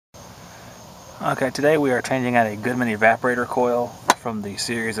Okay, today we are changing out a Goodman evaporator coil from the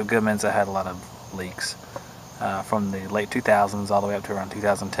series of Goodmans that had a lot of leaks from the late 2000s all the way up to around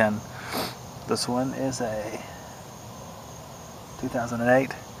 2010. This one is a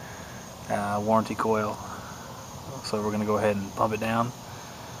 2008 warranty coil, so we're going to go ahead and pump it down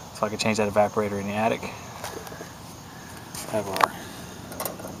so I can change that evaporator in the attic. Have our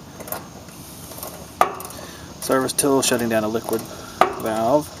service tool shutting down a liquid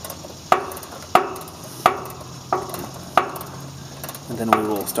valve. And then we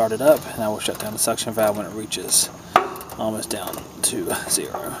will start it up, and I will shut down the suction valve when it reaches almost down to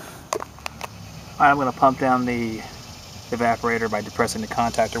 0. Alright, I'm going to pump down the evaporator by depressing the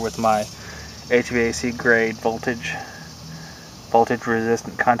contactor with my HVAC grade voltage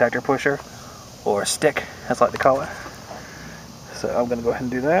resistant contactor pusher, or stick as I like to call it. So I'm going to go ahead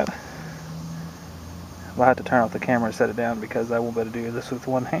and do that. I'll have to turn off the camera and set it down because I won't be able to do this with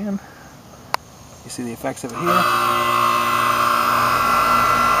one hand. You see the effects of it here.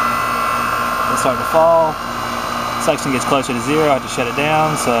 It's starting to fall. Suction gets closer to 0. I have to shut it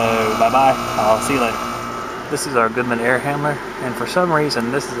down, so bye-bye. I'll see you later. This is our Goodman air handler, and for some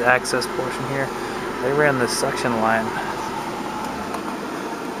reason, this is the access portion here. They ran this suction line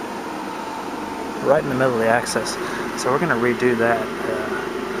right in the middle of the access. So we're going to redo that.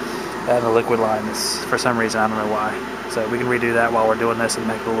 And the liquid line is, for some reason, I don't know why. So we can redo that while we're doing this and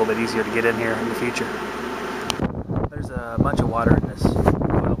make it a little bit easier to get in here in the future. There's a bunch of water in this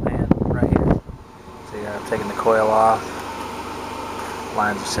coil pan right here. See, I'm taking the coil off.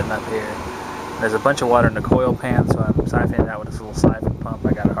 Lines are sitting up here. There's a bunch of water in the coil pan, so I'm siphoning it out with this little siphon pump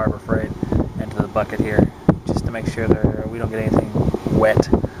I got at Harbor Freight into the bucket here, just to make sure that we don't get anything wet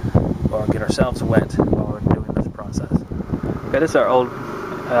or get ourselves wet while we're doing this process. Okay, this is our old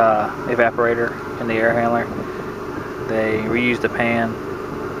evaporator in the air handler. They reused the pan,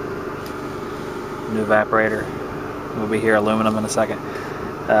 new evaporator. We'll be here aluminum in a second.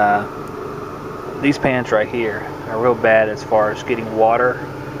 These pans right here are real bad as far as getting water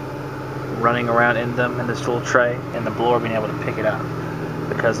running around in them in this little tray and the blower being able to pick it up,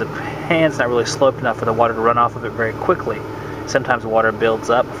 because the pan's not really sloped enough for the water to run off of it very quickly. Sometimes the water builds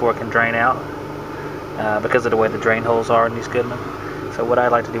up before it can drain out because of the way the drain holes are in these Goodman. So what I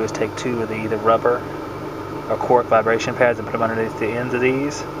like to do is take 2 of the either rubber or cork vibration pads and put them underneath the ends of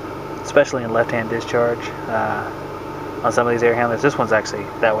these, especially in left-hand discharge. On some of these air handlers, this one's actually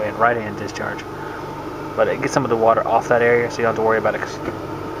that way in right-hand discharge, but it gets some of the water off that area, so you don't have to worry about it.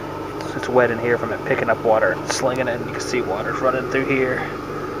 It's wet in here from it picking up water and slinging it, and you can see water's running through here.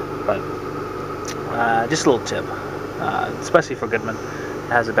 But just a little tip, especially for Goodman,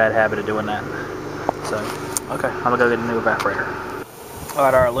 it has a bad habit of doing that. So, okay, I'm gonna go get a new evaporator.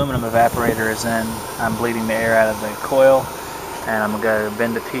 Alright, our aluminum evaporator is in. I'm bleeding the air out of the coil, and I'm going to go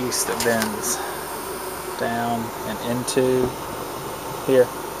bend a piece that bends down and into here.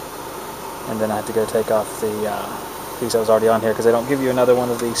 And then I have to go take off the piece that was already on here, because they don't give you another one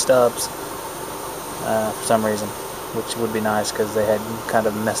of these stubs for some reason, which would be nice because they had kind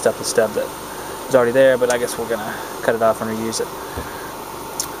of messed up the stub that was already there, but I guess we're going to cut it off and reuse it.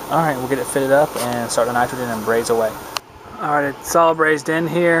 Alright, we'll get it fitted up and start the nitrogen and braze away. Alright, it's all brazed in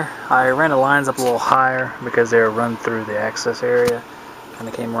here. I ran the lines up a little higher because they were run through the access area. Kind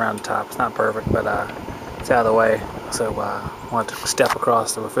of came around the top. It's not perfect, but it's out of the way. So I want to step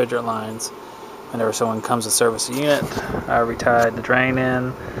across the refrigerant lines whenever someone comes to service the unit. I retied the drain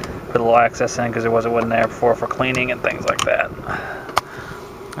in, put a little access in because there wasn't there before for cleaning and things like that.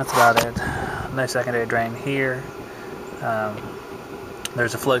 That's about it. No secondary drain here.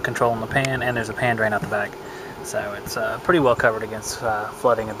 There's a flood control in the pan, and there's a pan drain out the back. So it's pretty well covered against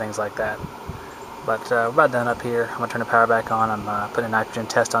flooding and things like that. But we're about done up here. I'm going to turn the power back on. I'm putting a nitrogen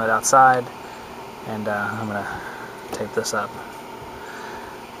test on it outside. And I'm going to tape this up.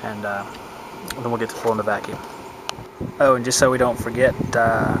 And then we'll get to pulling the vacuum. Oh, and just so we don't forget, we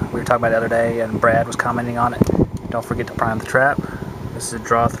were talking about it the other day, and Brad was commenting on it. Don't forget to prime the trap. This is a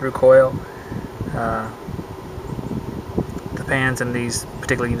draw-through coil. The pans in these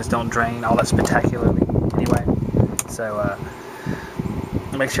particular units don't drain all that spectacularly anyway, so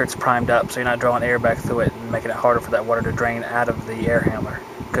make sure it's primed up so you're not drawing air back through it and making it harder for that water to drain out of the air handler,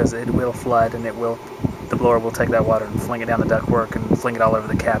 because it will flood, and the blower will take that water and fling it down the ductwork and fling it all over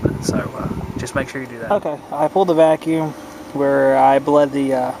the cabinet. So just make sure you do that. Okay, I pulled the vacuum where I bled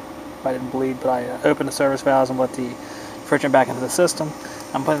the I didn't bleed, but I opened the service valves and let the refrigerant back into the system.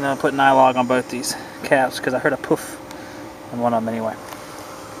 I'm putting nylog on both these caps because I heard a poof on one of them anyway.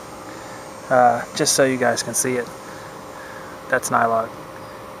 Just so you guys can see it, that's nylog.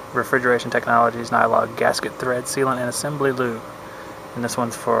 Refrigeration Technologies nylog gasket thread sealant and assembly lube, and this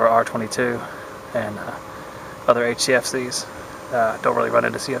one's for R22. and other HCFCs. Don't really run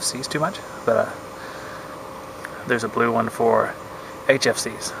into CFCs too much, but there's a blue one for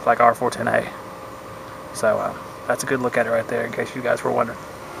HFCs, like R410A. So that's a good look at it right there, in case you guys were wondering.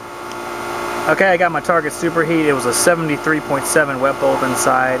 Okay, I got my target superheat. It was a 73.7 wet bulb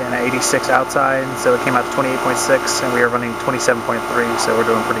inside and an 86 outside, so it came out to 28.6, and we are running 27.3, so we're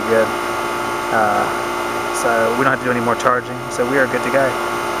doing pretty good. So we don't have to do any more charging, so we are good to go.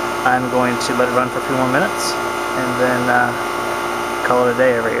 I'm going to let it run for a few more minutes, and then call it a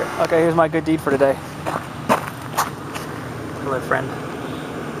day over here. Okay, here's my good deed for today. Hello, friend.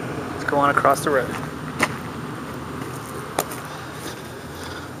 Let's go on across the road.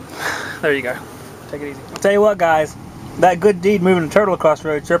 There you go. Take it easy. I'll tell you what, guys, that good deed moving the turtle across the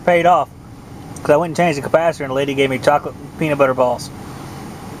road sure paid off. Because I went and changed the capacitor and the lady gave me chocolate peanut butter balls.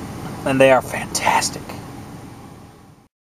 And they are fantastic.